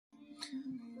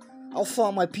How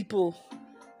far, my people?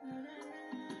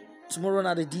 Tomorrow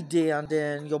night the D-Day, and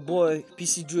then your boy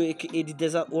PC Dre, aka the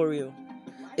Desert Warrior,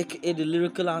 aka the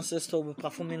lyrical ancestor, will be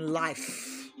performing live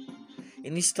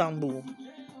in Istanbul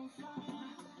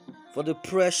for the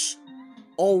fresh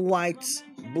all-white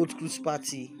boat cruise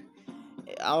party.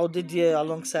 I'll be there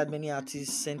alongside many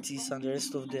artists, scientists, and the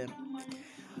rest of them.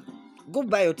 Go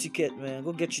buy your ticket, man.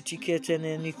 Go get your ticket, and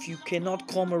then if you cannot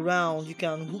come around, you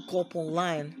can hook up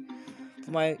online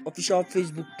for my official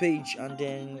Facebook page, and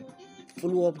then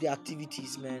follow up the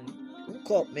activities, man.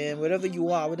 Hook up, man. Wherever you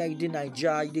are, whether you did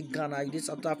Nigeria, you did Ghana, you did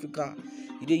South Africa,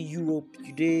 you did Europe,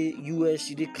 you did US,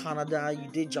 you did Canada, you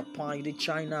did Japan, you did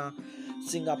China,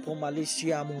 Singapore,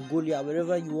 Malaysia, Mongolia,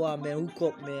 wherever you are, man.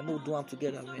 Hook up, man. We'll do it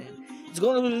together, man. It's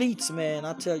gonna be lit, man.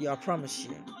 I tell you, I promise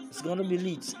you. It's gonna be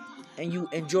lit. And you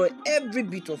enjoy every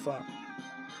bit of it.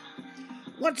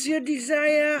 What's your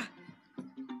desire?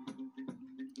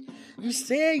 You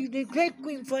say you the great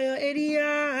queen for your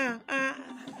area.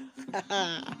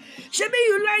 Show me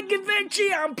you like Givenchy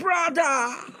and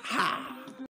Prada.